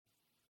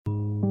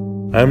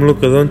I'm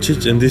Luka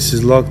Doncic, and this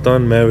is Locked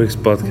On Mavericks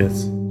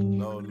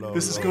podcast.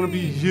 This is gonna be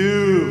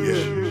huge.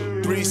 Yeah.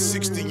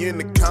 360 in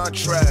the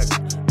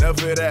contract,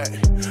 never that.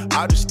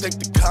 I just take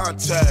the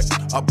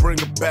contact, I bring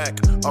it back.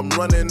 I'm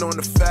running on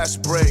the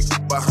fast break,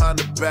 behind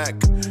the back.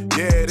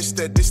 Yeah, this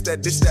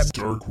that.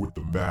 Dirk with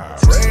the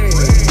Mavs.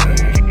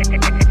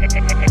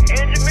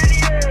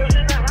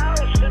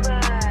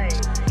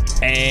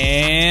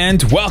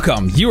 And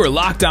welcome. You are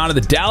locked on to the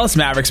Dallas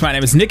Mavericks. My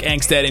name is Nick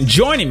Angstead, and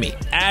joining me,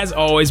 as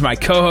always, my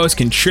co-host,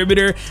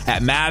 contributor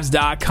at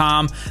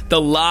Mavs.com, the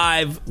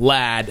live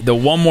lad, the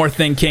One More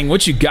Thing King.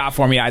 What you got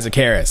for me, Isaac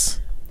Harris?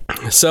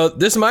 So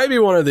this might be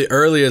one of the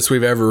earliest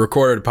we've ever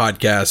recorded a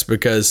podcast,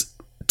 because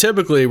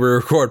typically we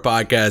record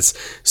podcasts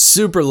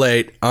super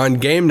late on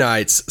game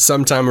nights.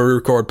 Sometime we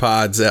record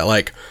pods at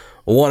like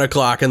 1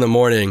 o'clock in the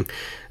morning.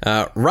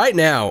 Right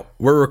now,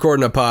 we're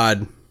recording a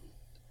pod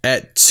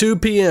at 2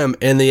 p.m.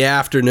 in the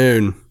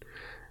afternoon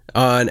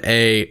on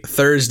a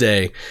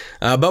Thursday.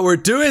 But we're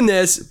doing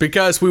this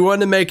because we wanted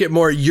to make it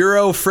more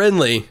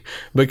Euro-friendly,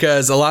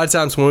 because a lot of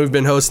times when we've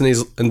been hosting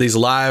these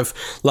live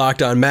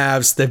Locked On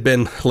Mavs, they've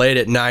been late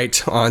at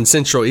night on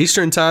Central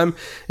Eastern Time,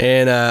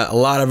 and a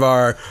lot of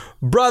our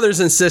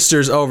brothers and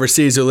sisters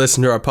overseas who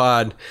listen to our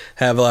pod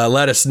have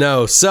let us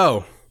know.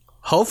 So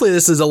hopefully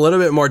this is a little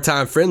bit more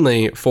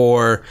time-friendly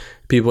for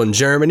people in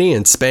Germany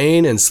and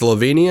Spain and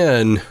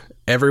Slovenia and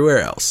everywhere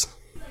else.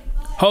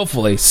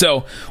 Hopefully.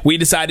 So we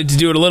decided to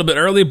do it a little bit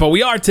early, but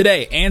we are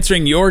today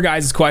answering your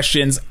guys'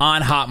 questions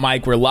on Hot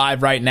Mic. We're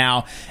live right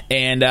now.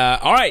 And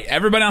all right,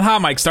 everybody on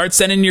Hot Mic, start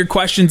sending your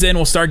questions in.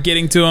 We'll start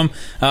getting to them.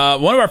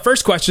 One of our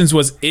first questions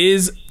was,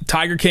 is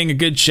Tiger King a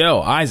good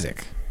show?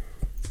 Isaac?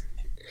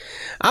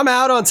 I'm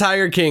out on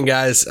Tiger King,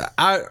 guys.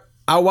 I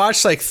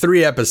watched like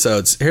 3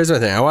 episodes. Here's my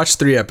thing. I watched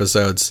 3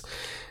 episodes.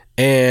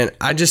 And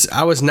I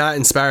was not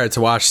inspired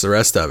to watch the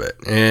rest of it.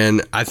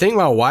 And I think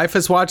my wife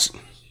has watched.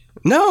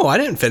 No, I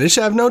didn't finish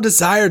it. I have no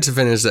desire to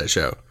finish that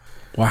show.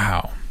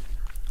 Wow.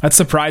 That's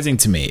surprising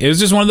to me. It was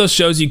just one of those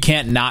shows you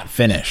can't not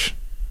finish.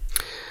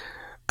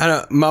 I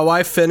don't know. My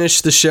wife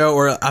finished the show,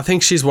 or I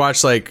think she's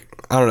watched like,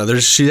 I don't know.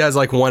 She has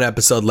like 1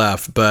 episode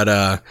left.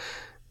 But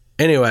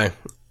anyway,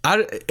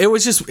 it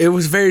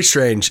was very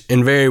strange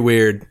and very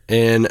weird,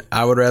 and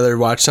I would rather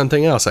watch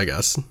something else, I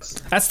guess.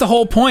 That's the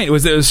whole point. It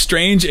was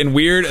strange and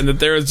weird, and that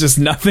there was just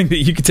nothing that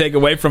you could take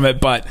away from it.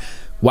 But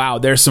wow,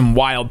 there's some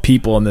wild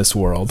people in this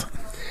world.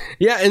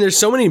 Yeah, and there's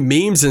so many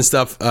memes and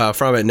stuff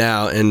from it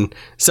now, and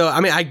so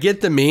I mean, I get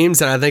the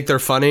memes and I think they're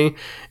funny,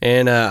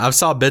 and I've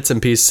saw bits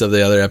and pieces of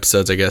the other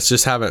episodes, I guess.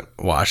 Just haven't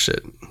watched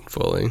it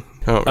fully.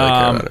 I don't really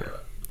care about it.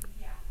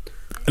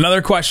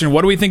 Another question,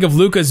 what do we think of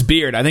Luka's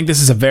beard? I think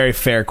this is a very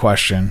fair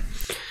question.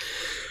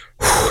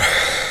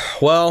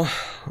 Well,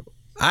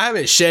 I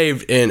haven't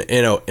shaved in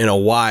a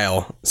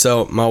while,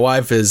 so my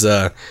wife is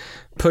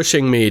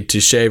pushing me to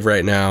shave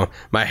right now.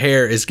 My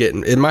hair is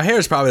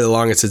probably the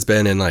longest it's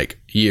been in like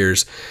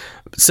years.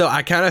 So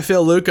I kind of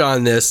feel Luka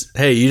on this.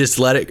 Hey, you just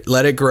let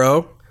it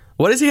grow.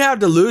 What does he have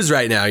to lose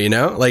right now, you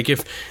know? Like,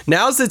 if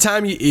now's the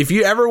time, if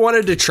you ever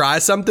wanted to try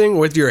something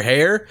with your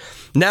hair,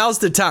 now's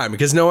the time,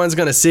 because no one's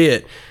going to see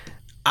it.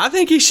 I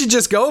think he should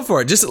just go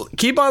for it. Just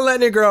keep on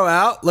letting it grow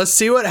out. Let's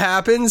see what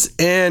happens.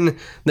 And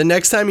the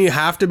next time you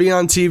have to be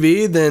on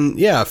TV, then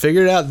yeah,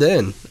 figure it out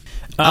then.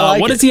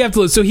 What does he have to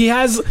lose? So he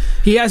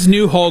has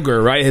New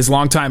Holger, right? His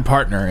longtime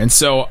partner. And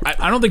so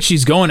I don't think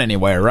she's going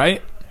anywhere,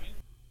 right?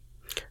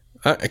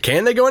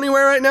 Can they go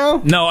anywhere right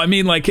now? No, I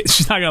mean, like,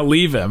 she's not going to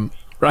leave him,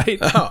 right?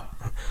 Oh,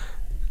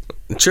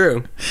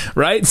 true.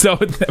 Right? So,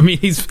 I mean,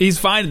 he's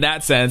fine in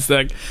that sense.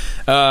 Like,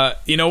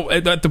 you know,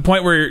 at the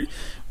point where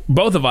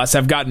both of us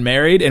have gotten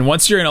married, and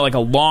once you're in a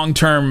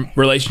long-term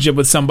relationship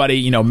with somebody,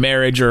 you know,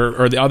 marriage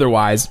or the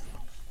otherwise,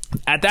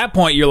 at that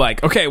point you're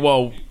like, okay,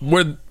 well,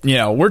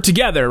 we're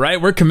together,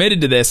 right? We're committed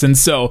to this. And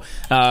so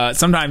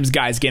sometimes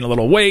guys gain a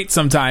little weight.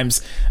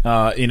 Sometimes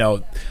you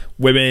know,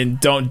 women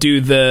don't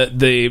do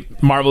the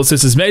Marvelous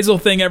Mrs. Maisel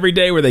thing every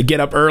day, where they get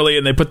up early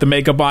and they put the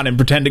makeup on and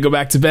pretend to go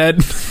back to bed.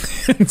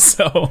 And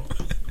so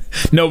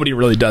nobody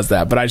really does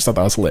that, but I just thought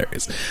that was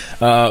hilarious.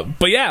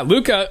 But yeah,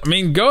 Luka, I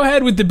mean, go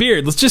ahead with the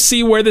beard. Let's just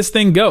see where this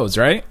thing goes,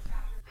 right?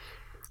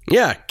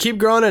 Yeah, keep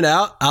growing it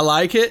out. I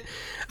like it.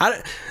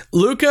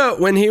 Luka,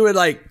 when he would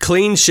like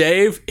clean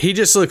shave, he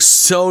just looks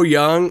so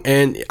young,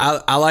 and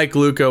I like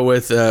Luka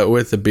with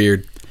the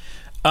beard.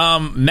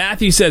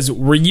 Matthew says,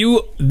 were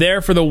you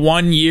there for the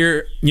 1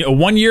 year,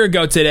 1 year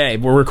ago today?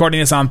 We're recording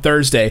this on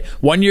Thursday.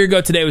 1 year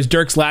ago today was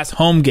Dirk's last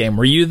home game.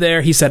 Were you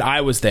there? He said,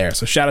 I was there.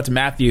 So shout out to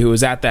Matthew, who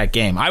was at that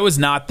game. I was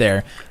not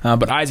there,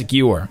 but Isaac,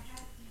 you were.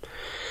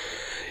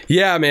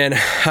 Yeah, man.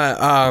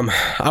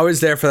 I was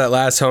there for that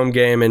last home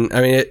game, and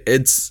I mean,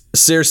 it's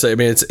seriously. I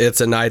mean,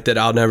 it's a night that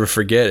I'll never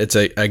forget. It's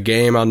a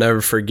game I'll never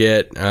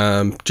forget.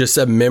 Just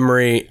a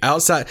memory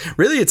outside.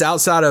 Really, it's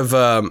outside of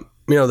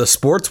the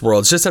sports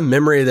world. It's just a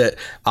memory that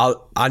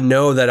I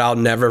know that I'll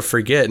never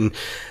forget. And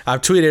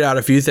I've tweeted out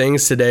a few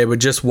things today, but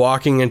just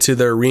walking into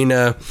the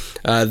arena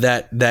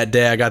that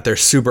day, I got there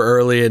super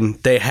early, and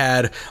they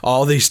had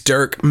all these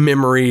Dirk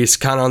memories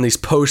kind of on these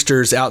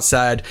posters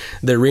outside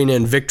the arena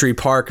in Victory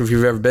Park, if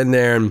you've ever been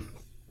there.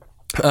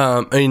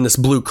 And this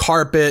blue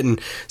carpet,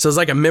 and so it's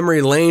like a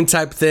memory lane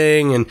type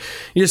thing, and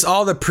just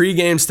all the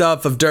pregame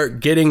stuff of Dirk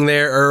getting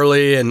there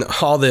early, and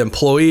all the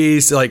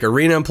employees, like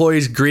arena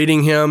employees,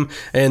 greeting him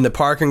in the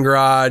parking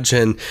garage,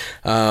 and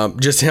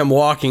just him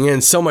walking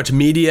in. So much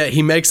media.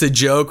 He makes a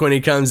joke when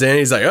he comes in.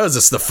 He's like, "Oh, is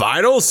this the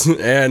finals?"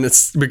 And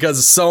it's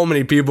because so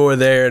many people were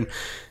there, and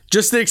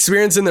just the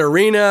experience in the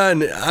arena.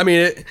 And I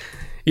mean,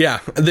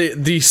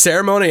 the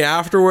ceremony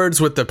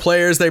afterwards with the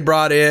players they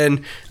brought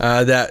in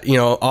that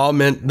all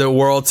meant the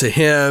world to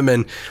him,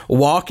 and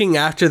walking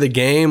after the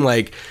game,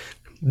 like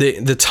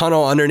the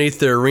tunnel underneath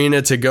the arena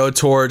to go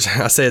towards,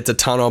 I say it's a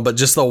tunnel, but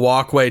just the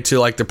walkway to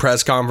like the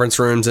press conference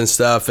rooms and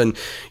stuff. And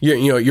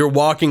you're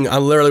walking,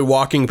 I'm literally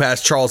walking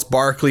past Charles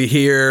Barkley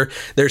here.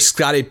 There's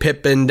Scottie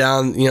Pippen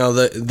down,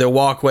 the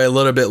walkway a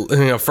little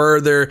bit,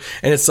 further.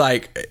 And it's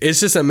like,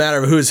 it's just a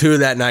matter of who's who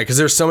that night, because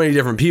there's so many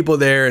different people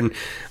there, and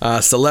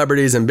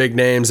celebrities and big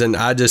names. And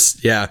I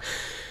just,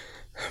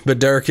 but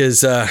Dirk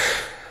is,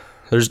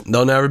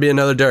 there'll never be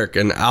another Dirk,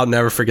 and I'll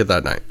never forget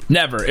that night.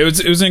 Never. It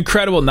was an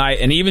incredible night,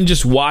 and even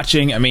just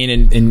watching,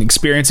 and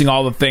experiencing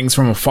all the things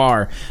from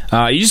afar,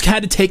 you just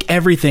had to take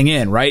everything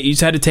in, right? You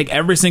just had to take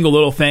every single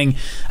little thing.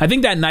 I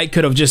think that night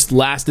could have just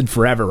lasted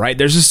forever, right?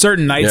 There's just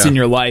certain nights in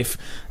your life,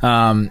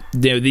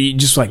 you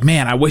just like,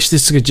 man, I wish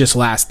this could just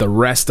last the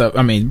rest of,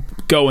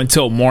 go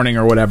until morning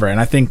or whatever.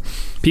 And I think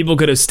people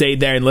could have stayed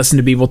there and listened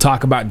to people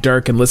talk about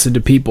Dirk, and listened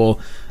to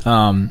people,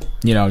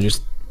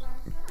 just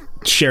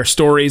share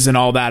stories and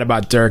all that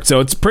about Dirk. So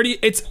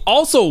it's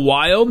also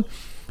wild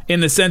in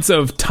the sense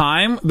of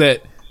time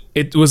that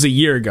it was a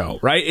year ago,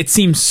 right? It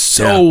seems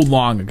so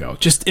long ago,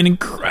 just an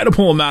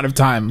incredible amount of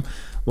time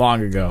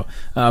long ago.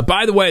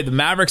 By the way, the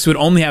Mavericks would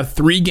only have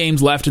 3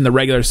 games left in the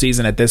regular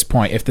season at this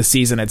point if the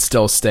season had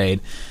still stayed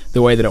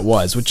the way that it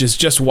was, which is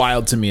just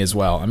wild to me as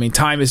well.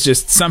 Time is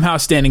just somehow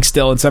standing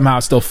still and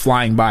somehow still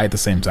flying by at the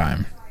same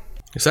time.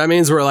 So that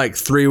means we're like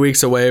 3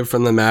 weeks away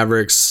from the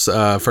Mavericks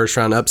first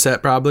round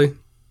upset, probably.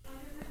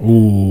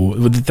 Ooh,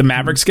 with the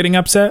Mavericks getting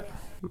upset?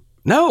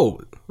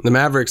 No, the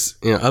Mavericks,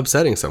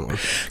 upsetting someone.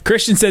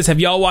 Christian says, have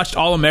y'all watched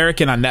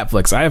All-American on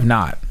Netflix? I have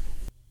not.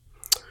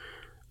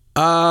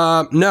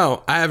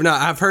 No, I have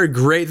not. I've heard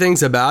great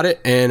things about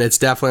it, and it's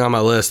definitely on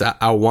my list.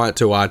 I want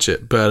to watch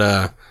it,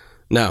 but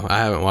no, I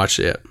haven't watched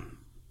it yet.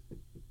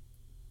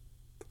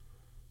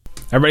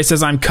 Everybody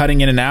says I'm cutting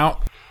in and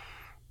out.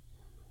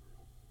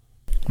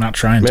 I'm not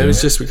trying to. Maybe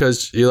it's just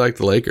because you like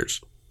the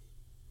Lakers.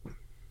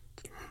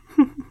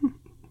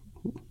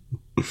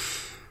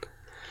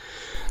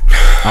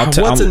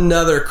 What's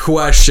another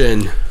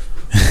question?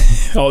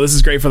 Oh, this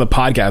is great for the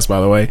podcast,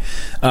 by the way.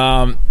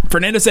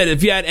 Fernando said,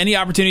 if you had any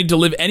opportunity to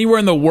live anywhere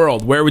in the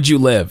world, where would you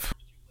live?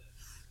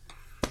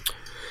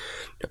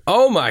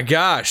 Oh my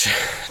gosh,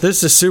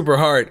 this is super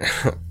hard.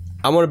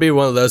 I want to be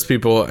one of those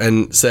people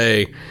and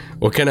say,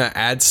 well, can I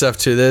add stuff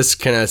to this?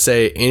 Can I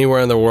say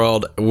anywhere in the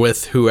world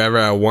with whoever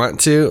I want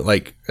to?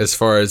 Like, as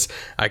far as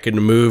I could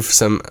move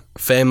some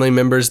family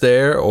members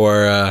there,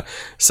 or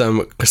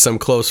some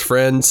close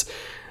friends.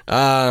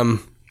 I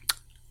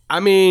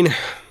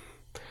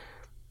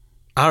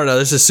don't know.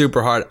 This is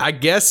super hard. I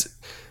guess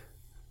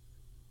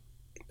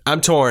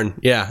I'm torn.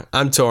 Yeah,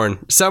 I'm torn.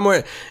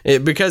 Somewhere,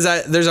 because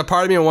there's a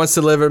part of me that wants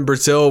to live in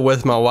Brazil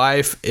with my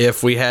wife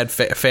if we had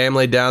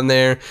family down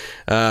there.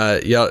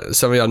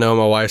 Some of y'all know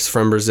my wife's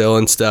from Brazil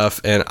and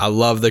stuff, and I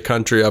love the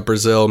country of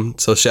Brazil.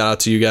 So shout out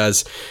to you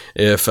guys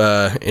if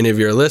any of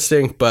you are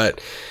listening. But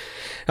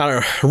I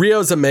don't know.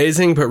 Rio's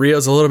amazing, but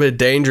Rio's a little bit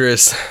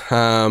dangerous.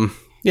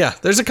 Yeah,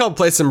 there's a couple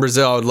places in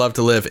Brazil I would love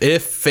to live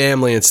if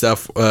family and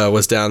stuff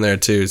was down there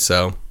too.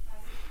 So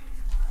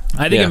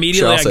I think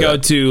immediately I go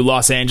to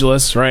Los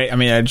Angeles, right?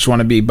 I just want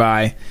to be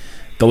by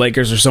the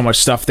Lakers. There's so much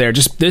stuff there.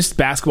 Just this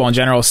basketball in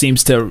general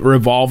seems to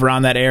revolve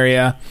around that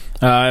area.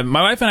 My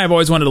wife and I have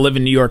always wanted to live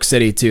in New York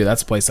City too.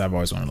 That's a place I've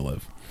always wanted to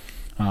live.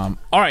 All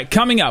right,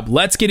 coming up,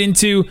 let's get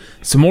into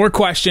some more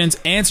questions.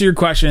 Answer your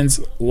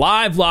questions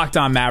live, Locked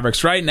On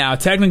Mavericks right now.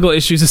 Technical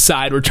issues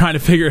aside, we're trying to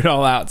figure it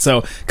all out.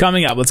 So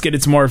coming up, let's get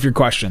into more of your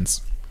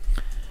questions.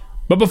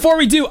 But before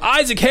we do,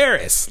 Isaac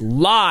Harris,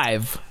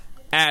 live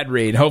ad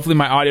read. Hopefully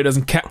my audio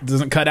doesn't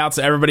cut out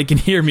so everybody can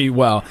hear me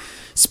well.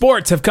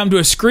 Sports have come to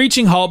a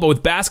screeching halt, but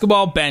with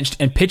basketball benched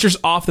and pitchers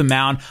off the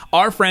mound,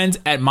 our friends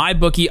at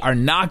MyBookie are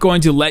not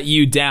going to let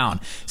you down.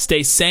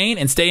 Stay sane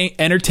and stay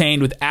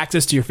entertained with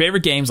access to your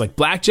favorite games like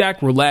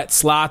blackjack, roulette,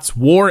 slots,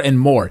 war, and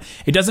more.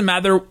 It doesn't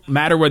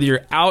matter whether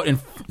you're out in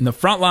the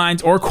front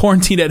lines or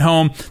quarantined at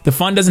home, the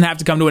fun doesn't have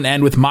to come to an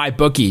end with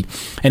MyBookie.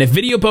 And if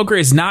video poker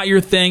is not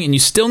your thing and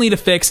you still need a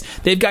fix,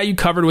 they've got you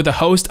covered with a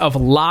host of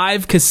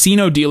live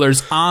casino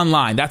dealers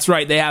online. That's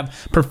right, they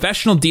have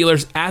professional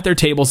dealers at their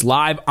tables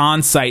live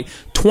on site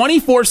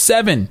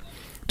 24/7.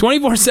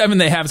 24/7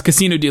 they have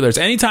casino dealers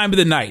any time of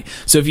the night.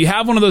 So if you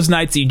have one of those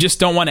nights that you just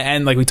don't want to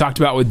end, like we talked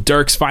about with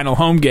Dirk's final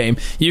home game,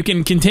 you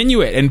can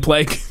continue it and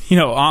play,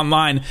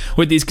 online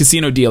with these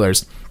casino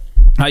dealers.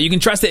 You can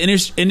trust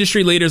the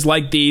industry leaders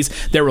like these.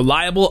 They're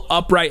reliable,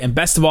 upright, and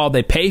best of all,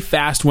 they pay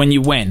fast when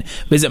you win.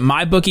 Visit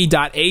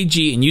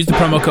mybookie.ag and use the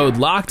promo code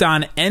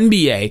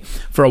LOCKEDONNBA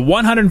for a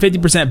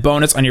 150%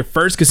 bonus on your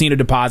first casino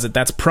deposit.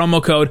 That's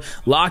promo code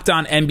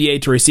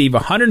LOCKEDONNBA to receive a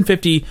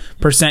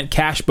 150%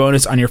 cash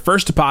bonus on your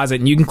first deposit,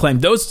 and you can claim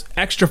those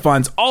extra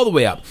funds all the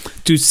way up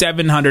to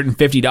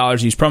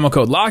 $750. Use promo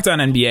code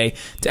LOCKEDONNBA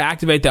to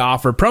activate the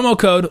offer. Promo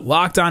code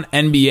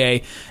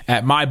LOCKEDONNBA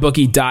at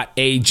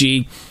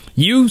mybookie.ag.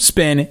 You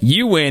spin,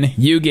 you win,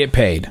 you get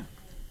paid.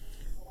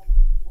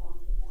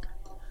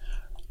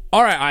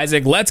 All right,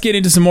 Isaac, let's get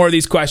into some more of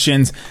these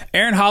questions.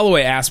 Aaron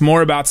Holloway asked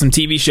more about some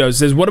TV shows.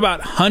 Says, what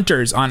about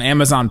Hunters on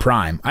Amazon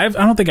Prime? I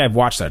don't think I've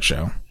watched that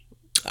show.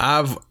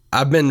 I've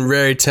been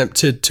very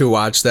tempted to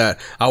watch that.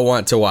 I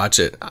want to watch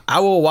it. I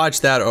will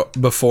watch that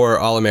before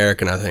All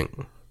American, I think.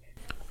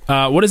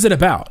 What is it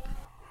about?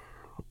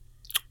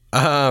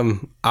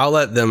 I'll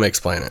let them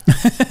explain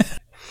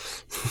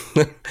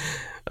it.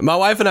 My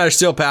wife and I are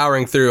still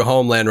powering through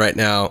Homeland right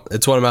now.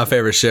 It's one of my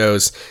favorite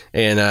shows,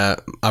 and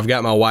I've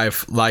got my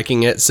wife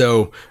liking it,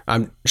 so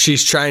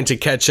she's trying to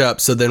catch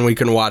up so then we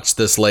can watch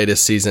this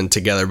latest season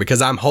together,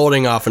 because I'm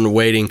holding off and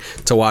waiting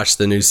to watch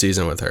the new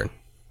season with her.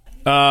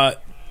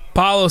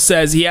 Paulo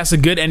says he asked a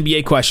good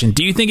NBA question.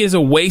 Do you think it is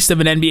a waste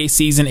of an NBA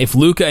season if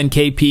Luka and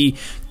KP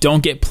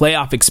don't get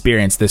playoff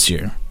experience this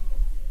year?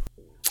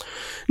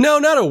 No,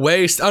 not a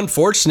waste.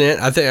 Unfortunate.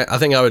 I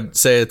think I would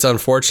say it's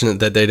unfortunate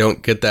that they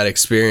don't get that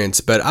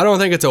experience, but I don't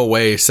think it's a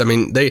waste. I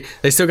mean, they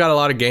still got a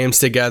lot of games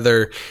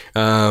together.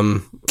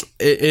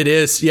 It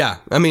is, yeah.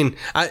 I mean,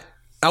 I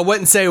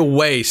wouldn't say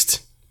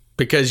waste,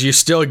 because you're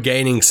still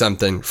gaining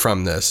something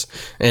from this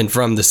and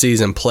from the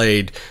season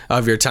played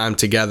of your time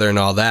together and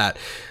all that.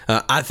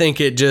 I think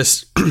it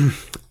just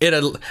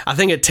I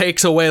think it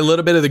takes away a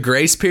little bit of the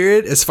grace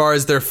period as far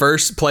as their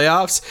first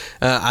playoffs.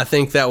 I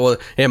think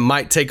it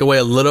might take away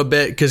a little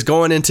bit, because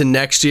going into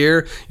next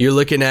year, you're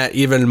looking at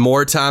even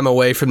more time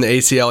away from the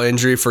ACL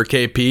injury for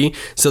KP.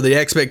 So the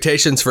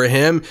expectations for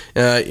him,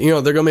 they're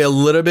going to be a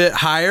little bit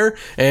higher,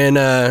 and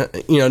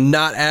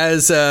not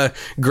as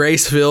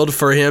grace filled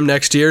for him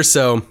next year.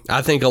 So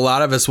I think a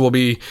lot of us will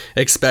be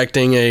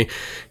expecting a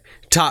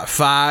top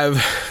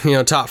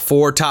 5, top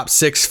 4, top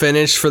 6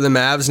 finish for the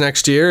Mavs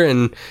next year,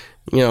 and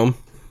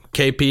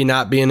KP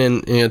not being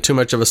in too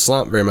much of a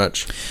slump very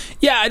much.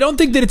 Yeah, I don't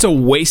think that it's a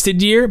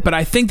wasted year, but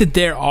I think that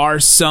there are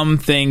some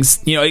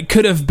things, it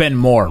could have been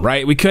more,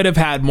 right? We could have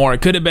had more.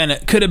 It could have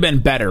been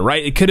better,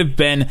 right? It could have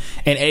been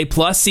an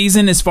A+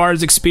 season as far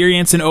as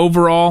experience and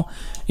overall,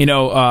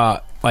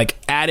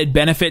 added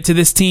benefit to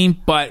this team,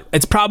 but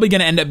it's probably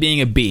going to end up being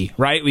a B,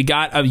 right? We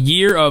got a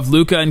year of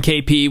Luka and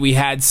KP. We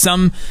had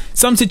some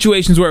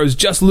situations where it was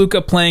just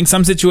Luka playing,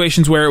 some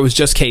situations where it was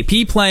just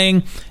KP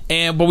playing,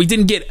 but we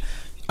didn't get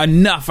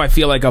enough, I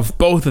feel like, of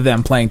both of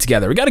them playing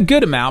together. We got a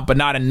good amount, but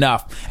not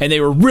enough, and they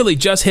were really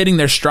just hitting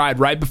their stride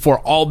right before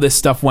all this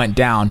stuff went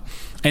down.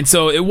 And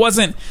so it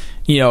wasn't,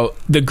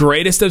 the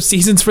greatest of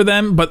seasons for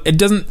them, but it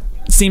doesn't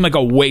seem like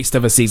a waste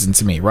of a season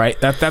to me, right?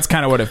 That's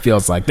kind of what it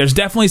feels like. There's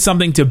definitely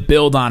something to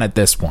build on at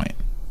this point.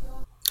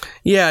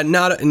 Yeah,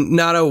 not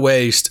a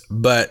waste,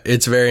 but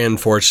it's very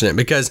unfortunate,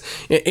 because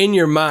in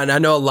your mind, I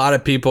know a lot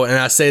of people, and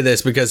I say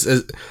this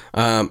because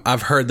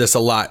I've heard this a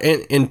lot,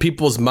 in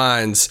people's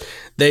minds,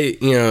 they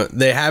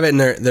have it in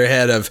their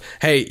head of,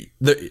 hey,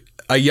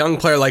 a young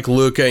player like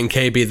Luka and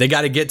KP, they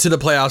got to get to the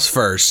playoffs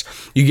first.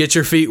 You get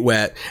your feet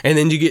wet, and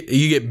then you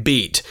get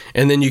beat,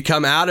 and then you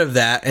come out of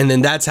that, and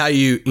then that's how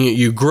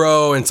you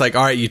grow. And it's like,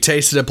 all right, you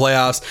tasted the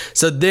playoffs,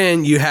 so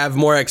then you have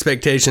more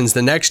expectations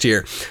the next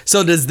year.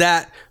 So does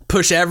that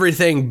push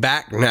everything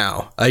back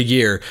now a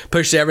year?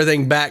 Push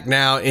everything back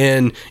now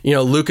in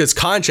Luka's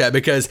contract,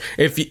 because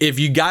if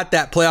you got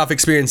that playoff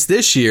experience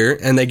this year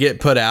and they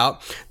get put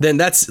out, then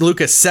that's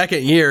Luka's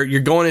second year.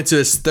 You're going into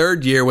his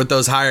third year with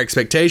those higher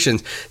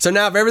expectations. So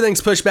now if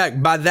everything's pushed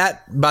back by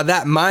that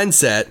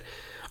mindset,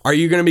 are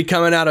you going to be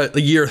coming out of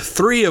year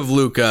 3 of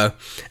Luka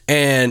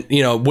and,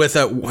 with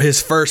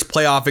his first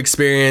playoff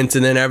experience,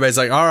 and then everybody's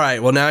like, all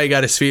right, well, now he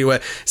got his feet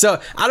wet.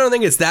 So I don't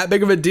think it's that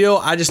big of a deal.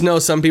 I just know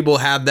some people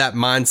have that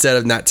mindset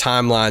of that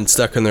timeline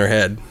stuck in their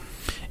head.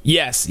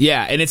 Yes,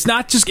 yeah, and it's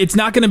not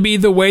going to be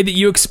the way that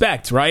you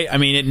expect, right? I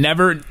mean,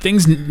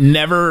 things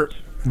never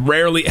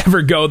rarely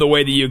ever go the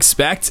way that you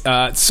expect.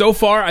 So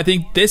far, I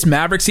think this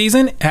Maverick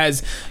season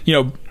has,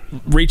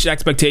 reached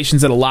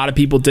expectations that a lot of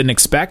people didn't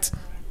expect.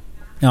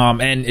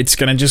 And it's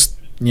going to just,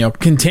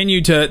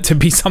 continue to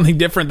be something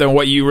different than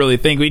what you really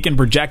think. We can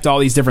project all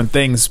these different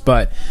things,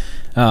 but,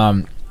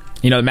 the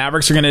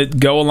Mavericks are going to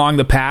go along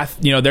the path.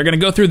 They're going to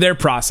go through their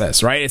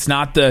process, right? It's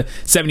not the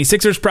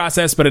 76ers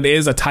process, but it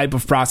is a type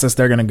of process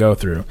they're going to go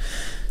through.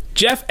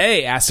 Jeff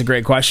A. asked a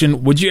great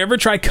question. Would you ever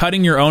try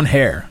cutting your own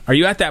hair? Are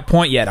you at that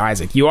point yet,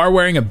 Isaac? You are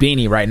wearing a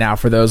beanie right now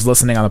for those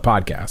listening on the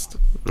podcast.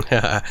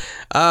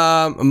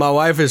 My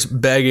wife is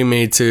begging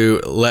me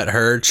to let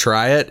her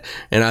try it,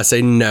 and I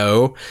say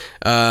no.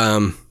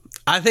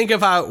 I think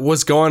if I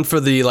was going for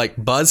the like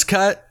buzz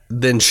cut,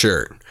 then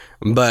sure.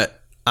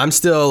 But I'm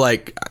still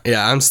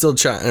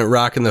trying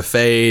rocking the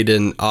fade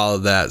and all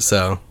of that.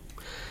 So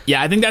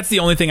yeah, I think that's the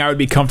only thing I would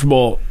be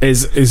comfortable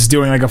is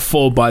doing like a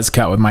full buzz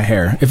cut with my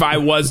hair. If I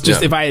was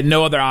if I had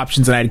no other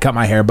options, then I'd cut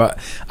my hair. But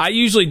I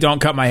usually don't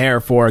cut my hair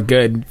for a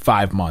good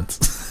 5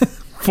 months,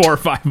 4 or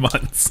 5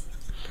 months.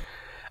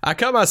 I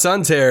cut my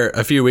son's hair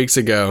a few weeks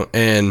ago,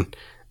 and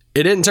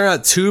it didn't turn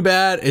out too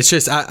bad. It's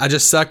just I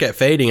just suck at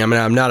fading. I mean,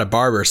 I'm not a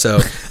barber, so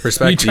respect to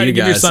you guys. You try to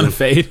give your son a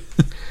fade?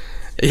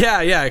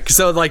 Yeah.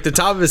 So like the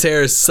top of his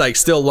hair is like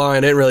still long. I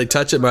didn't really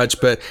touch it much,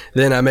 but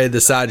then I made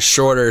the sides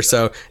shorter.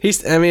 So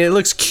it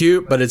looks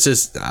cute, but it's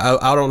just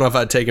I don't know if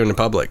I'd take him to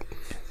public.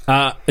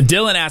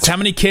 Dylan asks, how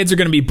many kids are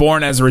going to be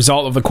born as a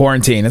result of the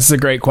quarantine? This is a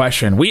great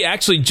question. We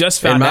actually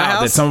just found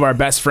out that some of our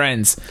best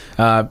friends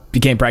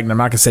became pregnant. I'm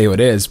not going to say who it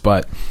is,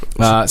 but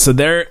so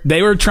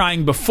they were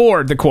trying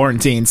before the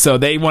quarantine, so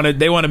they want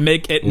to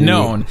make it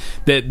known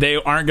that they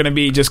aren't going to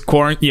be just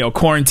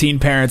quarantine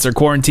parents or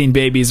quarantine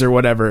babies or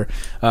whatever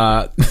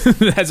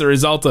as a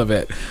result of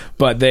it.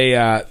 But they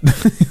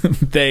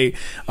they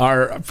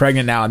are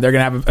pregnant now, and they're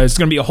going to have it's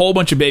going to be a whole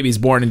bunch of babies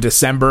born in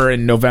December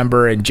and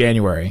November and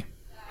January.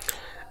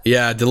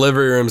 Yeah,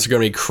 delivery rooms are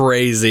going to be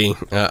crazy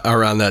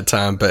around that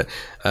time, but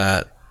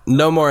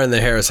no more in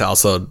the Harris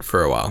household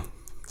for a while.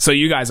 So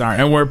you guys aren't,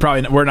 and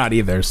we're not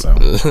either. So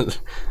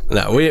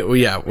no,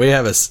 we have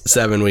a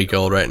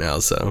 7-week-old right now.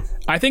 So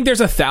I think there's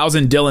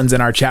 1,000 Dylans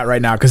in our chat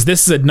right now, because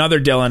this is another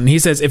Dylan. He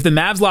says, if the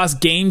Mavs lost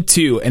Game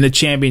 2 in the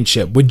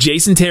championship, would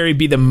Jason Terry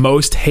be the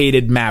most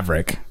hated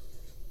Maverick?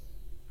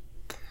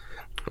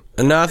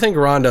 No, I think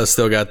Rondo's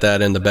still got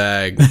that in the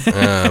bag.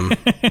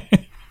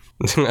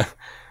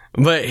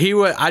 But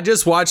I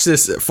just watched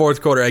this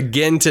fourth quarter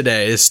again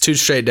today. It's 2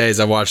 straight days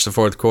I watched the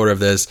fourth quarter of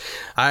this.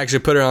 I actually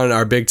put it on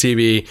our big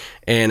TV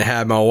and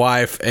had my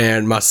wife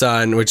and my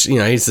son, which,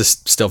 he's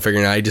just still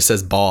figuring out. He just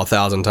says ball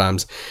 1,000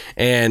 times.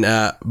 And,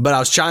 but I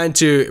was trying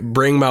to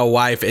bring my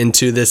wife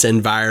into this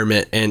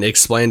environment and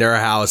explain to her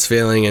how I was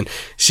feeling. And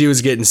she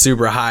was getting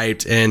super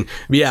hyped. And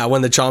yeah,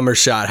 when the Chalmers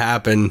shot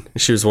happened,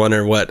 she was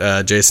wondering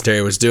what Jason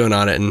Terry was doing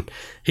on it. And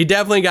he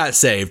definitely got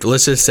saved.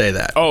 Let's just say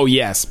that. Oh,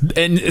 yes.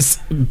 And it's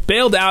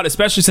bailed out,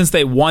 especially since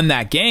they won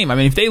that game. I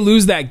mean, if they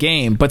lose that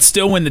game but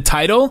still win the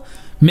title,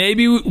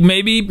 maybe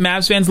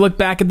Mavs fans look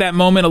back at that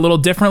moment a little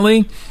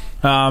differently.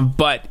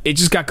 But it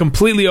just got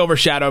completely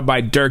overshadowed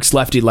by Dirk's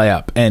lefty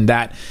layup. And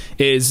that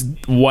is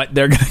what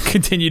they're going to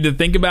continue to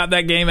think about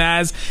that game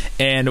as.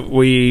 And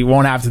we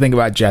won't have to think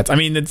about Jets. I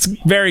mean, it's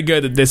very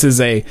good that this is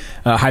a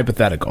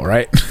hypothetical,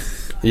 right?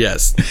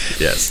 Yes.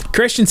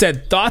 Christian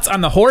said, thoughts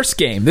on the horse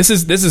game. This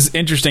is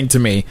interesting to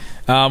me.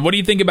 What do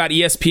you think about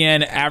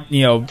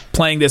ESPN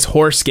playing this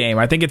horse game?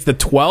 I think it's the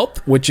 12th,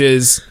 which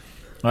is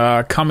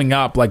coming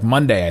up like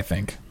Monday, I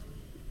think.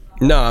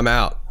 No, I'm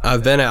out.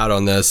 I've been out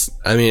on this.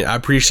 I mean, I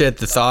appreciate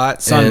the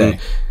thought Sunday. And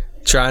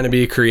trying to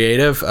be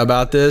creative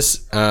about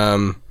this.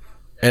 And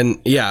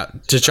yeah,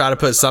 to try to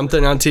put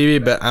something on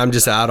TV, but I'm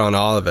just out on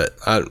all of it.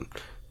 I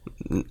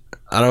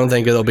don't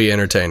think it'll be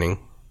entertaining.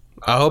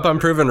 I hope I'm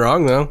proven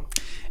wrong, though.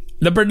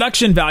 The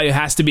production value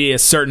has to be a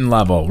certain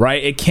level,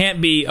 right? It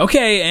can't be,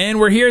 okay, and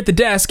we're here at the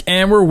desk,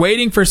 and we're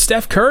waiting for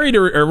Steph Curry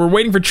or we're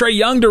waiting for Trae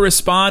Young to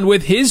respond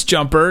with his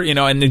jumper,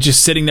 and they're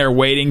just sitting there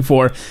waiting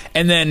for,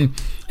 and then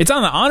it's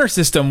on the honor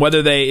system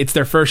whether it's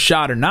their first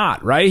shot or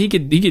not, right? He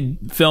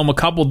could film a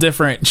couple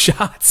different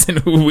shots,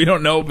 and we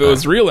don't know if it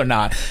was real or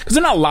not, because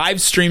they're not live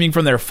streaming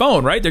from their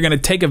phone, right? They're going to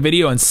take a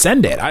video and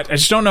send it. I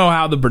just don't know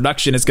how the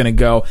production is going to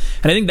go,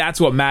 and I think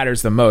that's what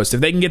matters the most.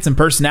 If they can get some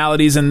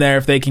personalities in there,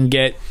 if they can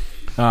get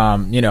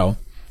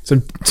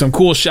some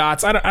cool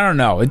shots. I don't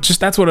know.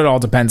 That's what it all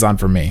depends on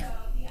for me.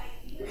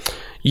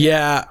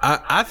 Yeah,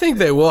 I think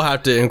they will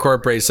have to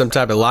incorporate some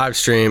type of live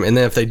stream, and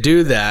then if they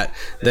do that,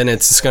 then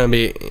it's going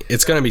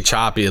to be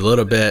choppy a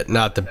little bit,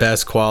 not the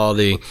best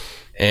quality.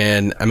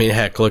 And I mean,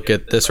 heck, look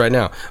at this right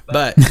now.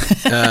 But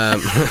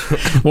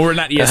well, we're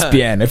not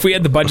ESPN. If we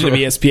had the budget of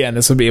ESPN,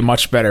 this would be a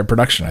much better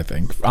production, I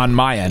think, on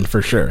my end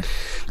for sure.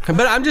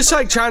 But I'm just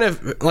trying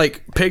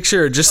to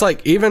picture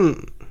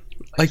even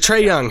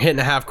Trae Young hitting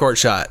a half-court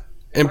shot.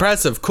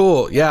 Impressive,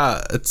 cool,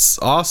 yeah, it's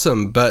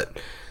awesome,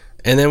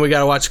 and then we got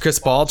to watch Chris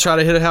Paul try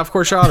to hit a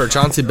half-court shot or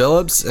Chauncey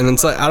Billups, and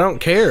it's I don't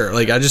care.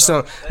 I just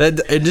don't.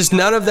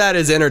 None of that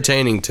is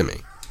entertaining to me.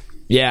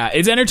 Yeah,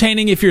 it's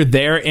entertaining if you're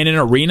there in an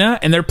arena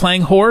and they're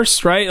playing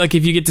horse, right? Like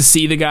if you get to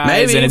see the guys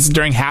Maybe. And it's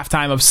during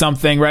halftime of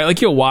something,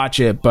 right? You'll watch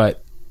it,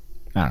 but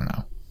I don't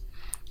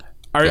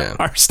know.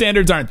 Our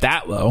standards aren't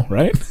that low,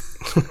 right?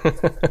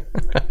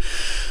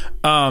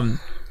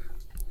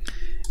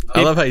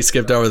 I love how you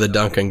skipped over the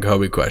Duncan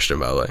Kobe question,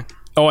 by the way.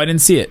 Oh, I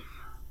didn't see it.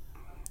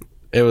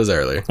 It was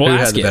earlier. Well, who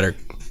had the better?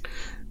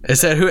 It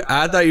said who?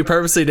 I thought you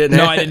purposely didn't.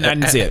 No, I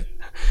didn't see it.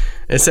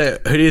 and say,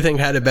 who do you think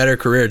had a better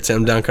career,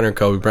 Tim Duncan or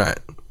Kobe Bryant?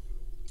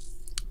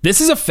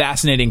 This is a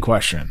fascinating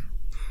question.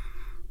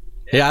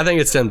 Yeah, I think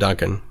it's Tim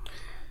Duncan.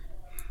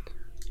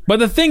 But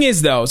the thing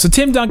is, though, so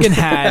Tim Duncan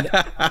had...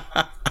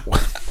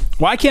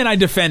 Why can't I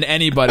defend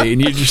anybody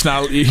and you just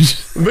not...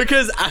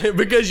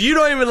 Because you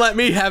don't even let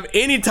me have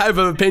any type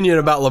of opinion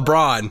about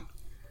LeBron.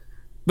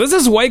 This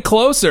is way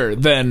closer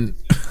than...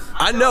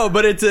 I know,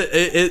 but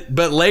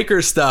but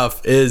Lakers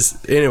stuff is...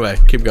 Anyway,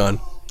 keep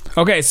going.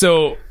 Okay,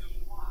 so...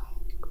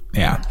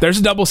 Yeah, there's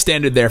a double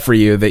standard there for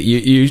you that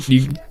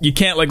you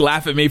can't like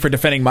laugh at me for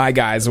defending my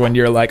guys when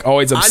you're like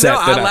always upset.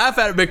 I know, I laugh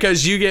at it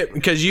because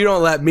you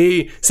don't let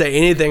me say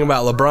anything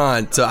about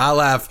LeBron, so I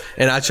laugh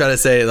and I try to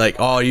say like,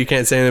 oh, you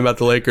can't say anything about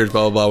the Lakers,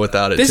 blah blah blah,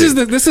 without it.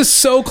 This is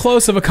so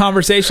close of a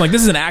conversation. Like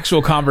this is an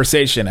actual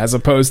conversation as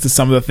opposed to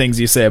some of the things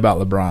you say about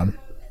LeBron.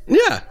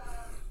 Yeah.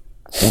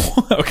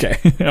 Okay.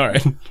 All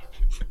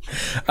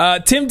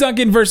right. Tim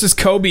Duncan versus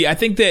Kobe. I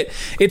think that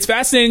it's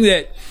fascinating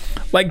that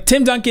like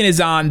Tim Duncan is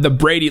on the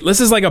Brady. This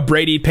is like a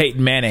Brady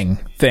Peyton Manning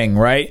thing,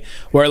 right?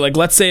 Where like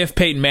let's say if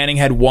Peyton Manning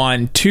had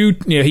won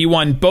he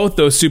won both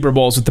those Super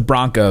Bowls with the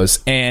Broncos,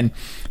 and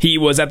he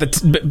was at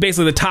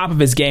basically the top of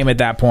his game at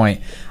that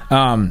point.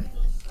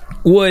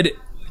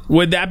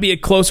 Would that be a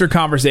closer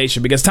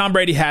conversation? Because Tom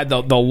Brady had the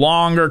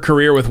longer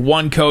career with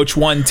one coach,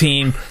 one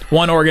team,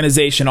 one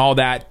organization, all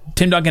that.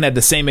 Tim Duncan had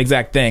the same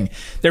exact thing.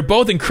 They're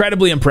both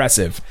incredibly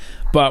impressive.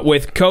 But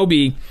with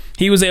Kobe,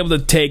 he was able to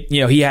take,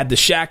 he had the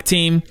Shaq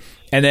team,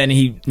 and then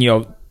he,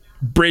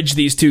 bridged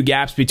these two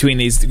gaps between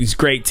these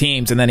great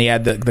teams, and then he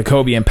had the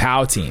Kobe and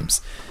Pau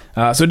teams.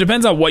 So it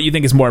depends on what you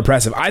think is more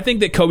impressive. I think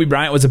that Kobe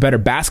Bryant was a better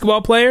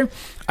basketball player.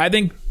 I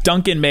think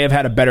Duncan may have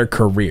had a better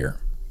career.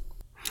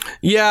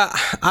 Yeah,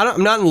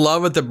 I'm not in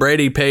love with the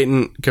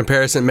Brady-Peyton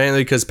comparison,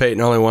 mainly because Peyton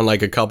only won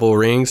like a couple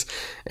rings,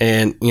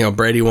 and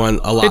Brady won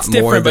a lot more. It's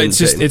different, but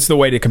it's the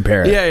way to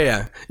compare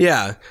it.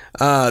 Yeah.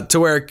 To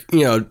where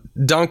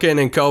Duncan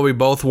and Kobe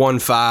both won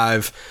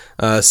 5,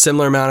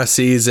 similar amount of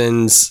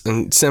seasons,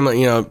 and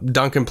similar.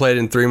 Duncan played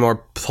in 3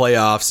 more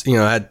playoffs.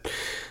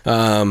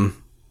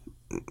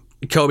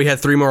 Kobe had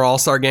 3 more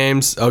All-Star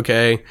games.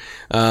 Okay.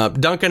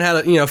 Duncan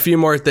had a few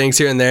more things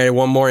here and there.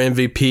 1 more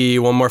MVP,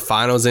 1 more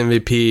Finals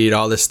MVP,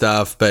 all this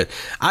stuff. But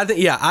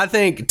I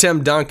think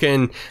Tim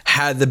Duncan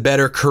had the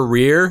better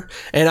career,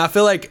 and I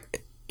feel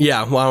like I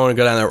don't want to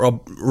go down that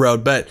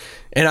road,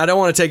 and I don't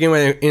want to take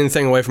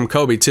anything away from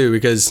Kobe too,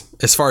 because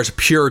as far as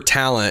pure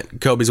talent,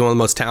 Kobe's one of the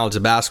most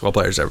talented basketball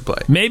players ever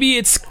played. Maybe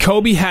it's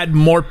Kobe had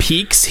more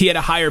peaks. He had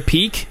a higher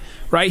peak,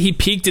 right? He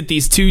peaked at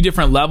these 2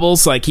 different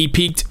levels. Like he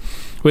peaked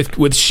with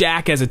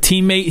Shaq as a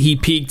teammate. He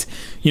peaked,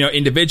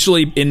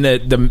 individually in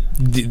the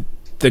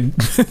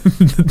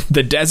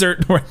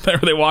desert where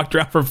they walked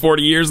around for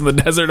 40 years in the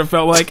desert. It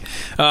felt like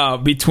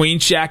between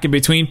Shaq and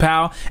between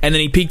Pau, and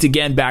then he peaked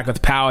again back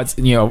with Pau. It's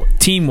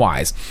team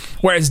wise.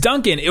 Whereas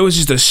Duncan, it was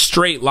just a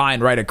straight line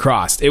right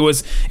across. It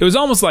was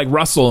almost like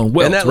Russell and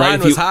Wilt. And that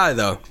line was high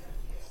though.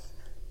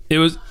 It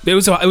was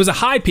a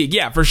high peak,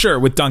 yeah, for sure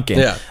with Duncan.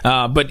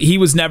 Yeah. But he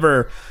was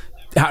never.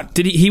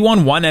 He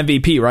won 1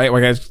 MVP, right?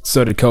 Like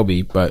so did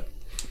Kobe, but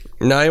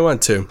no, he won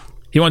 2.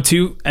 He won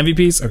 2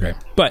 MVPs. Okay,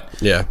 but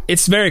yeah,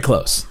 it's very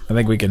close. I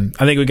think we can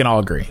all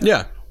agree. Yeah,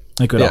 I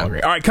think we can all agree.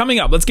 All right, coming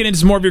up, let's get into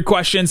some more of your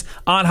questions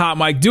on Hot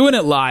Mic. Doing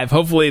it live.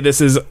 Hopefully, this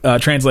is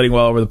translating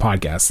well over the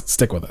podcast.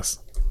 Stick with us.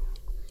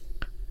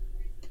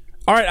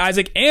 All right,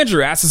 Isaac.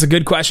 Andrew asked us a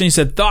good question. He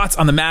said thoughts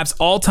on the Mavs'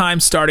 all-time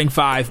starting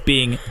 5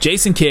 being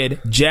Jason Kidd,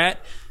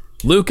 Jet,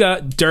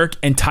 Luka, Dirk,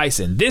 and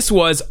Tyson. This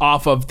was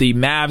off of the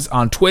Mavs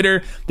on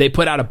Twitter. They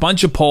put out a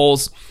bunch of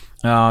polls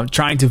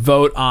trying to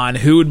vote on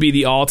who would be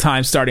the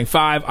all-time starting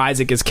 5.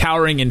 Isaac is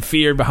cowering in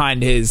fear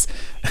behind his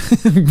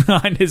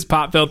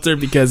pop filter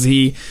because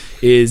he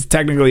is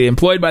technically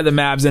employed by the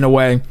Mavs in a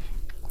way.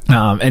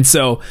 And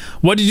so,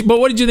 what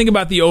did you think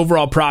about the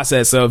overall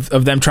process of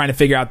them trying to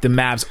figure out the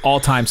Mavs'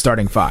 all-time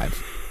starting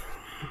 5?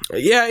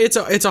 Yeah,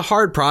 it's a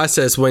hard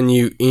process when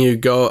you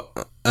go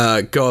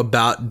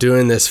about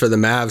doing this for the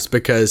Mavs,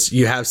 because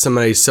you have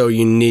somebody so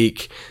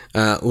unique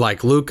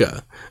like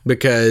Luka,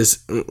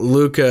 because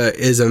Luka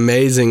is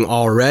amazing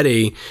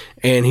already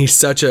and he's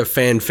such a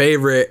fan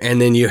favorite,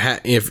 and then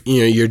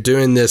you're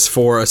doing this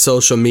for a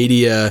social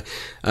media,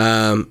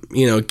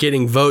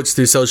 getting votes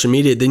through social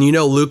media, then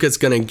Luka's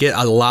going to get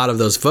a lot of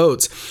those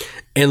votes.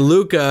 And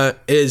Luka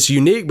is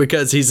unique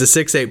because he's a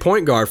 6'8"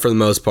 point guard for the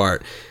most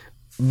part.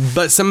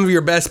 But some of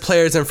your best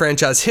players in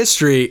franchise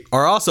history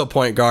are also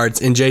point guards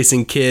in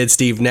Jason Kidd,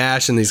 Steve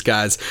Nash, and these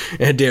guys,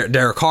 and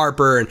Derek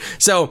Harper. And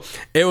so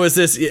it was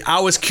this. I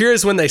was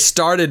curious when they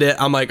started it.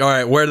 I'm like, all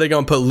right, where are they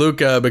going to put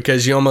Luka?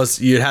 Because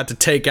you'd have to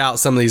take out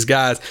some of these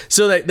guys.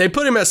 So they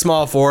put him at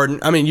small forward.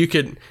 I mean, you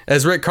could,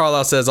 as Rick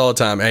Carlisle says all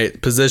the time, hey,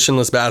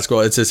 positionless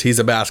basketball. It's just he's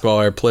a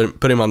basketball player.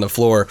 Put him on the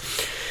floor.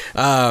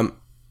 I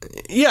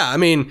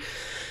mean.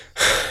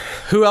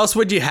 Who else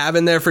would you have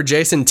in there for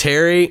Jason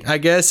Terry? I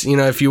guess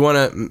if you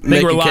want to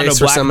make a case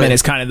for somebody. Blackman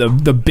is kind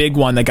of the big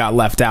one that got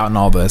left out in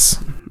all this.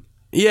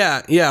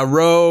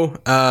 Rowe,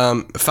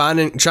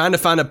 trying to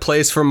find a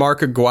place for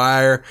Mark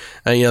Aguirre.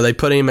 They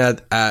put him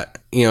at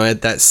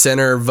that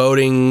center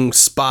voting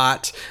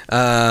spot.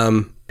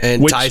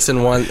 And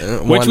Tyson won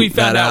which we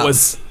found out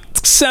was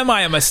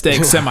semi a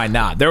mistake, semi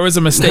not. There was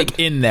a mistake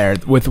in there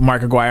with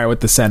Mark Aguirre with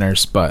the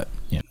centers, but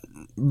yeah.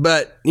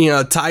 But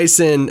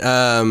Tyson,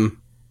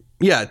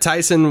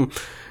 Tyson,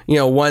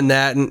 won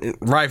that, and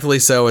rightfully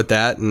so with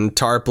that, and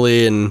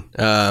Tarpley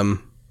and.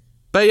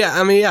 But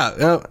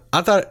yeah,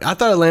 I thought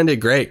it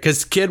landed great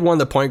because Kidd won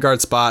the point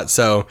guard spot.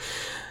 So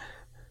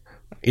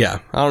yeah,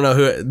 I don't know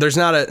who. There's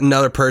not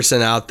another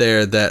person out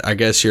there that I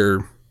guess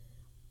they're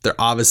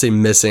obviously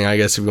missing. I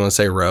guess if you want to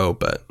say Rowe,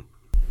 but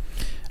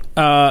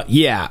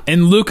yeah,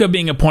 and Luka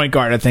being a point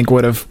guard, I think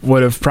would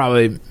have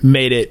probably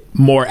made it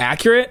more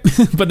accurate.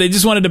 But they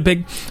just wanted to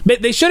pick.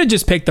 They should have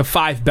just picked the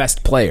 5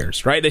 best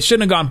players, right? They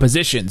shouldn't have gone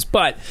positions.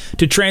 But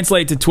to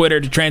translate to Twitter,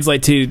 to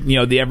translate to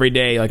the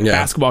everyday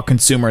basketball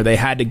consumer, they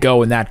had to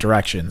go in that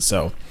direction.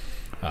 So.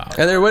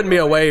 And there wouldn't be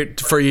a way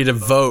for you to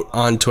vote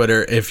on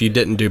Twitter if you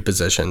didn't do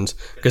positions,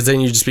 because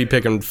then you'd just be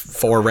picking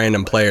 4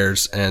 random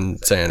players and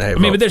saying, hey,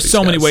 but there's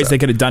so many ways they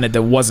could have done it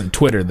that wasn't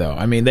Twitter, though.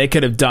 They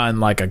could have done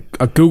like a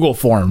Google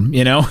form,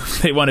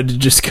 They wanted to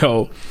just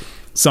go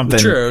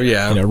something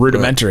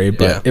rudimentary,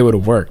 but it would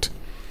have worked.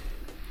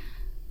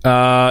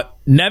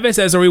 Nevis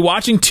says, are we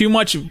watching too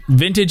much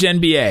vintage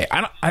NBA?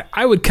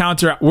 I would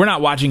counter, we're not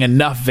watching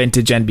enough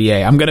vintage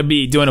NBA. I'm going to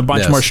be doing a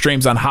bunch more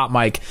streams on Hot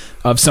Mic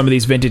of some of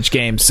these vintage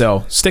games,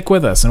 so stick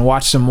with us and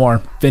watch some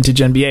more vintage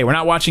NBA. We're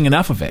not watching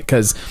enough of it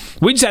because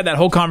we just had that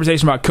whole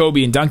conversation about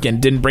Kobe and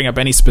Duncan, didn't bring up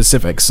any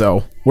specifics,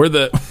 so we're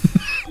the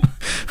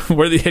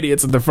we're the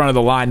idiots at the front of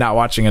the line not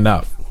watching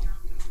enough.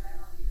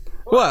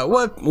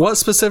 What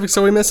specifics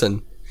are we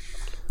missing?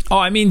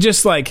 Oh,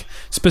 just like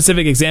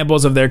specific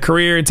examples of their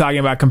career and talking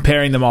about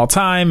comparing them all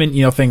time and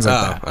things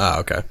like that. Oh,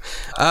 okay.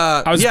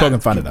 I was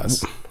poking fun at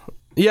us.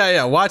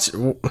 Yeah. Watch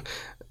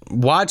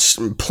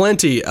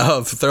plenty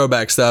of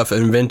throwback stuff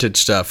and vintage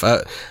stuff.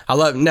 I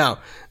love. Now,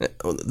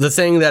 the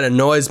thing that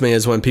annoys me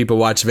is when people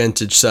watch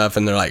vintage stuff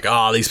and they're like,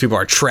 "Oh, these people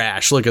are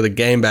trash. Look at the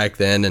game back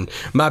then." And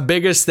my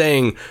biggest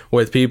thing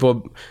with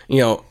people,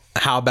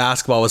 how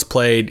basketball was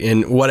played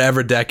in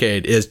whatever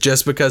decade is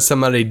just because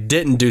somebody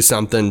didn't do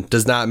something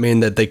does not mean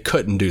that they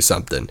couldn't do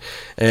something.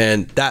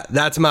 And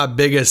that's my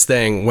biggest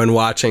thing when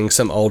watching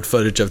some old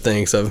footage of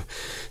things of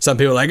some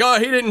people like, oh,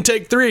 he didn't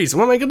take threes.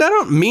 Well, that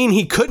don't mean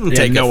he couldn't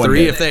take a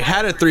three if they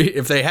had a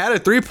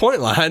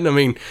 3-point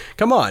line.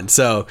 Come on.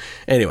 So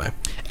anyway,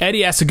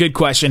 Eddie asked a good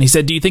question. He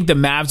said, do you think the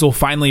Mavs will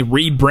finally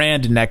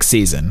rebrand next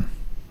season?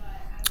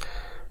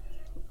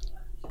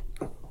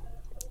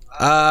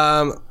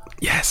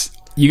 Yes.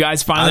 You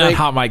guys finally on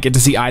Hot Mic get to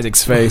see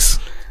Isaac's face.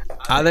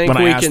 I think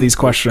when I ask these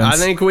questions. I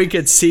think we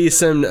could see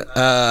some.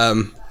 I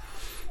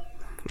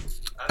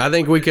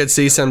think we could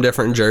see some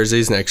different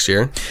jerseys next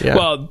year. Yeah.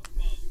 Well,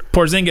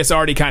 Porzingis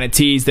already kind of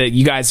teased that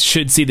you guys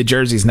should see the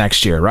jerseys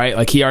next year, right?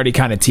 Like he already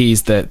kind of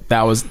teased that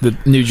was the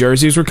new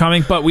jerseys were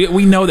coming. But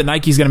we know that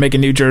Nike's going to make a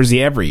new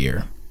jersey every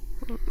year.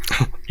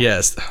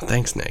 Yes,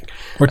 thanks, Nick.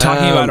 We're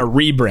talking about a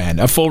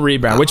rebrand, a full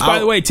rebrand. Which, by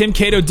the way, Tim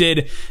Cato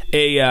did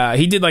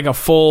like a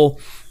full.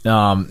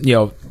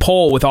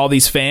 Poll with all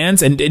these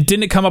fans, and it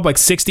didn't come up like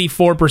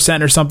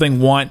 64% or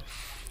something want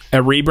a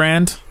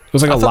rebrand. It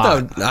was like a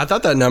lot. I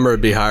thought that number would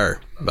be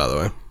higher, by the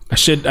way. I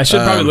should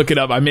probably look it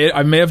up. I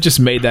may have just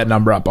made that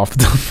number up off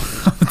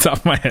the top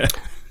of my head.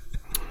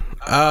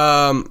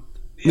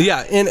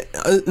 Yeah, and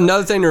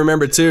another thing to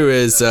remember too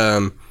is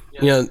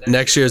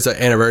next year is an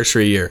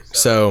anniversary year,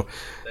 so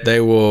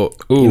they will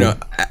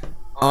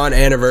on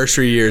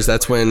anniversary years,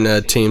 that's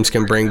when teams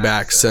can bring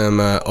back some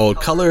old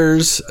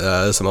colors,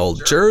 some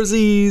old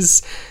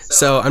jerseys.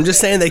 So I'm just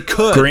saying they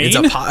could. Green?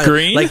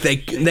 Like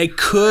they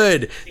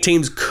could.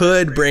 Teams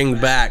could bring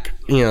back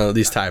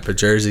these type of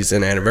jerseys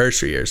in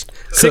anniversary years.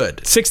 Could.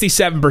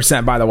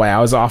 67%, by the way. I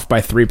was off by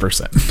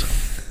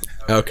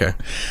 3%. Okay.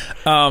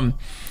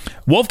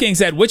 Wolfgang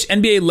said, which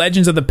NBA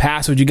legends of the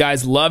past would you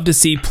guys love to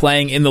see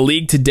playing in the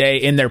league today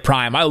in their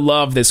prime? I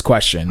love this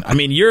question.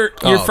 Your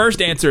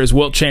first answer is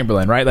Wilt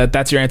Chamberlain, right?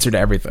 That's your answer to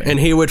everything. And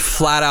he would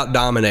flat out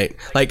dominate,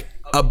 like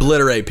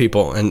obliterate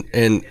people in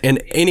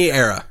any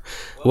era.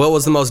 Wilt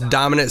was the most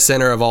dominant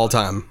center of all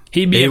time.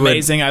 He'd be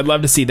amazing. I'd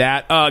love to see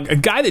that. A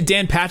guy that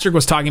Dan Patrick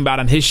was talking about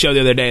on his show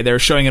the other day, they were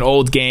showing an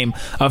old game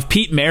of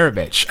Pete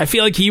Maravich. I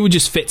feel like he would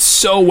just fit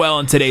so well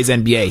in today's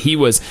NBA. He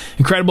was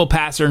incredible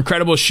passer,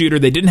 incredible shooter.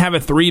 They didn't have a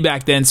 3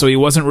 back then, so he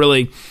wasn't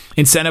really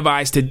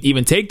incentivized to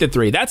even take the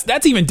 3.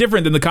 That's even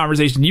different than the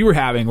conversation you were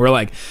having. We're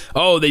like,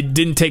 oh, they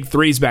didn't take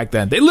 3s back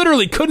then. They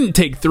literally couldn't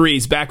take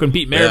 3s back when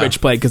Pete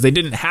Maravich played because they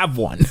didn't have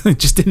one. It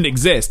just didn't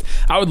exist.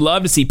 I would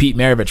love to see Pete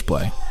Maravich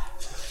play.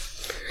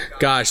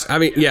 Gosh, I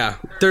mean, yeah,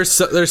 there's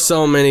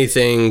so many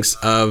things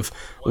of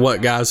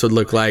what guys would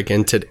look like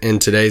in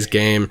today's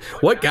game.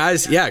 What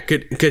guys,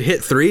 could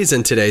hit threes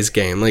in today's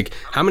game? Like,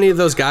 how many of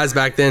those guys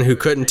back then who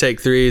couldn't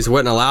take threes,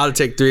 wasn't allowed to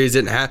take threes,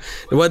 there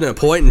wasn't a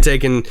point in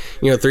taking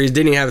threes,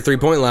 didn't even have a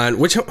 3-point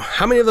line?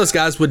 How many of those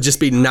guys would just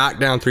be knocked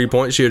down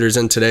 3-point shooters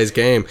in today's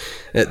game?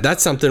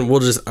 That's something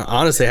we'll just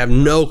honestly have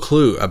no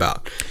clue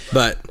about.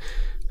 But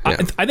yeah.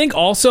 I think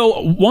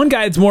also one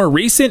guy that's more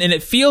recent, and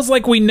it feels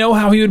like we know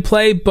how he would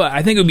play, but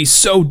I think it would be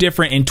so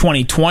different in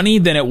 2020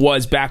 than it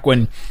was back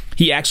when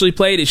he actually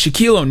played, is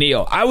Shaquille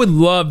O'Neal. I would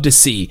love to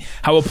see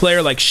how a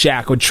player like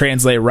Shaq would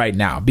translate right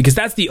now, because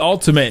that's the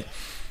ultimate,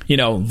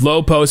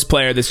 low post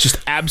player that's just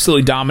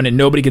absolutely dominant.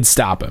 Nobody can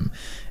stop him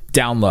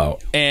down low.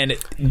 And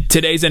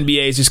today's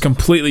NBA is just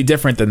completely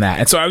different than that.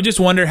 And so I would just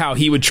wonder how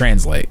he would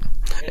translate.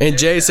 And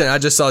Jason, I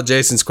just saw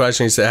Jason's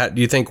question. He said,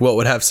 do you think Wilt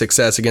would have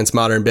success against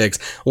modern bigs?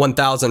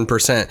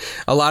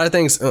 1,000%. A lot of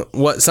things,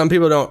 what some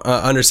people don't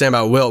understand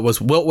about Wilt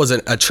was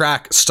a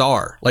track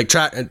star, like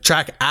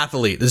track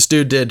athlete. This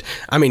dude did,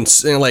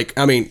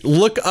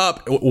 look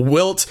up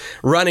Wilt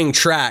running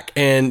track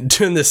and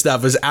doing this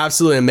stuff is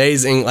absolutely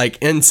amazing, like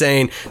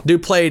insane.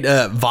 Dude played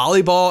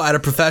volleyball at a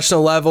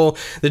professional level.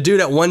 The dude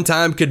at one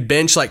time could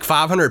bench like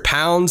 500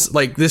 pounds.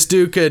 Like, this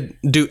dude could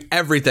do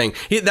everything.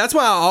 That's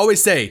why I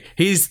always say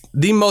he's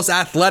the most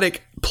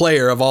athletic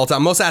player of all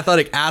time, most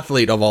athletic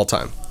athlete of all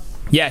time.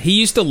 Yeah, he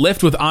used to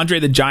lift with Andre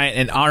the Giant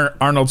and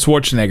Arnold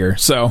Schwarzenegger.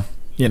 So,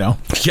 Yeah.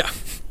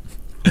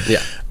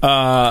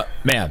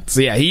 Man.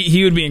 So yeah,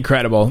 he would be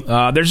incredible.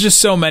 There's just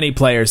so many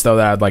players though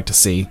that I'd like to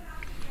see.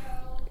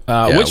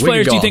 Which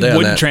players do you think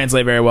wouldn't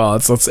translate very well?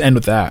 Let's end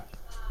with that.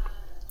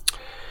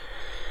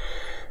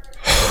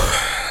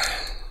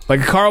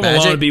 Like, Karl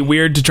Malone would be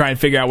weird to try and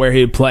figure out where he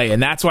would play.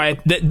 And that's why,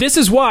 this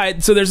is why,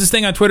 so there's this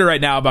thing on Twitter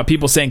right now about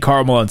people saying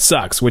Karl Malone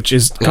sucks, which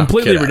is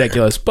completely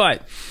ridiculous.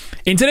 But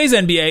in today's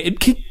NBA,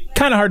 it's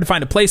kind of hard to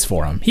find a place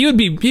for him. He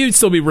would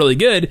still be really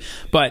good,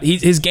 but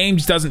his game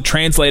just doesn't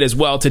translate as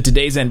well to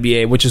today's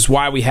NBA, which is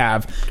why we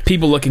have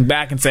people looking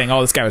back and saying,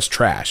 oh, this guy was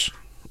trash.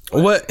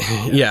 What?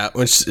 Yeah,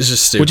 which is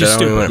just stupid. Which is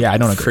stupid. Yeah, I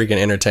don't agree. Freaking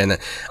entertain that.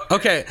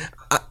 Okay,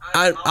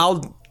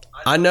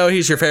 I know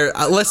he's your favorite.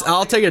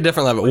 I'll take it a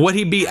different level. Would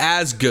he be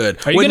as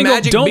good? Are you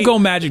going to go? Don't go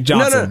Magic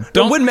Johnson.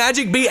 No. Would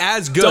Magic be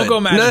as good? Don't go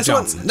Magic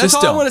Johnson. That's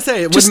all I want to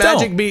say.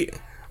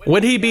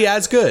 Would he be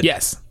as good?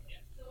 Yes.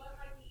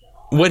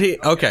 Would he?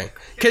 Okay.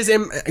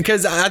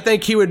 Because I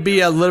think he would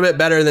be a little bit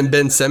better than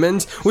Ben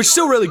Simmons, which is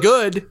still really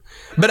good.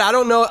 But I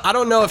don't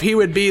know if he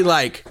would be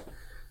like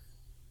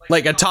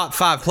a top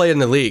 5 player in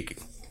the league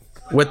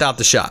without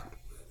the shot.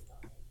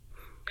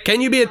 Can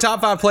you be a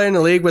top 5 player in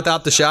the league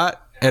without the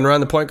shot and run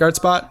the point guard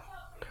spot?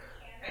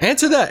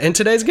 Answer that in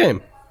today's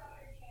game.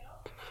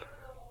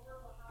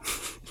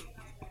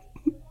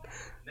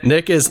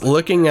 Nick is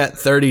looking at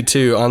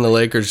 32 on the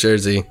Lakers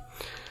jersey.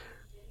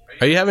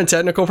 Are you having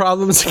technical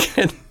problems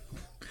again?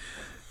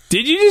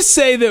 Did you just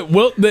say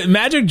that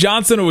Magic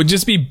Johnson would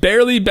just be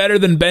barely better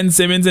than Ben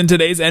Simmons in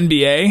today's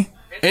NBA?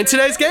 In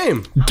today's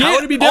game. How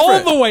would it be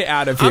different? All the way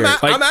out of here.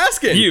 I'm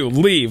asking. You,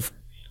 leave.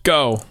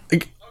 Go.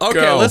 Okay,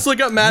 Go. Let's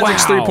look up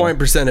Magic's 3-point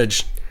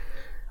percentage.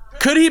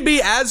 Could he be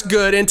as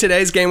good in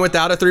today's game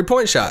without a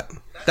 3-point shot?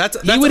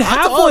 He would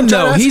have one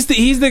though. He's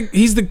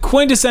the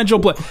quintessential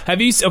player.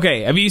 Have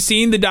you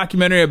seen the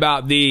documentary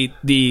about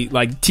the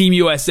like Team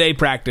USA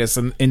practice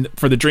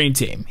for the Dream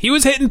Team? He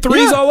was hitting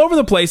threes all over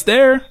the place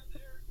there.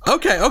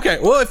 Okay.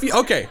 Well,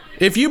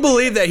 if you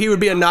believe that he would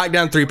be a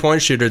knockdown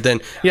 3-point shooter,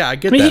 then yeah, I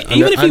get that.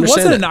 Even if he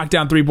wasn't a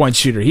knockdown 3-point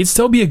shooter, he'd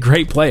still be a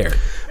great player.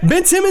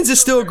 Ben Simmons is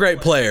still a great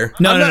player.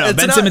 No.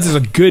 Ben Simmons is a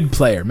good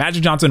player.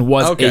 Magic Johnson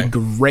was a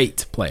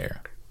great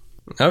player.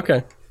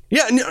 Okay.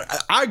 Yeah,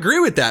 I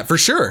agree with that for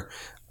sure.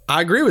 I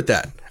agree with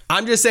that.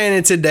 I'm just saying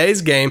in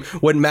today's game,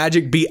 would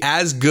Magic be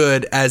as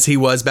good as he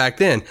was back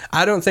then?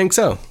 I don't think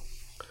so.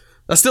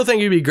 I still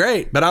think he'd be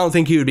great, but I don't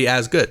think he would be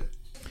as good.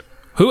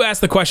 Who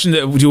asked the question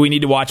that do we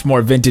need to watch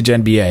more vintage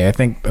NBA? I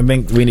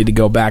think we need to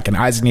go back and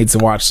Isaac needs to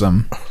watch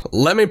some.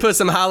 Let me put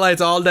some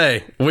highlights all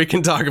day. We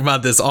can talk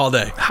about this all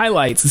day.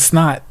 Highlights, it's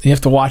not. You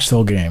have to watch the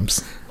whole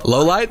games.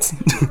 Lowlights?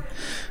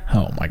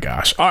 Oh my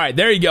gosh. All right,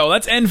 there you go.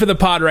 Let's end for the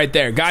pod right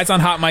there. Guys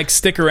on Hot Mic,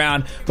 stick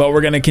around, but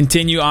we're going to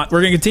continue on.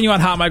 We're going to continue on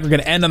Hot Mic. We're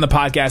going to end on the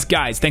podcast.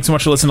 Guys, thanks so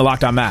much for listening to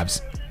Locked On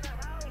Mavs.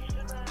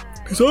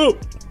 Peace out.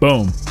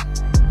 Boom.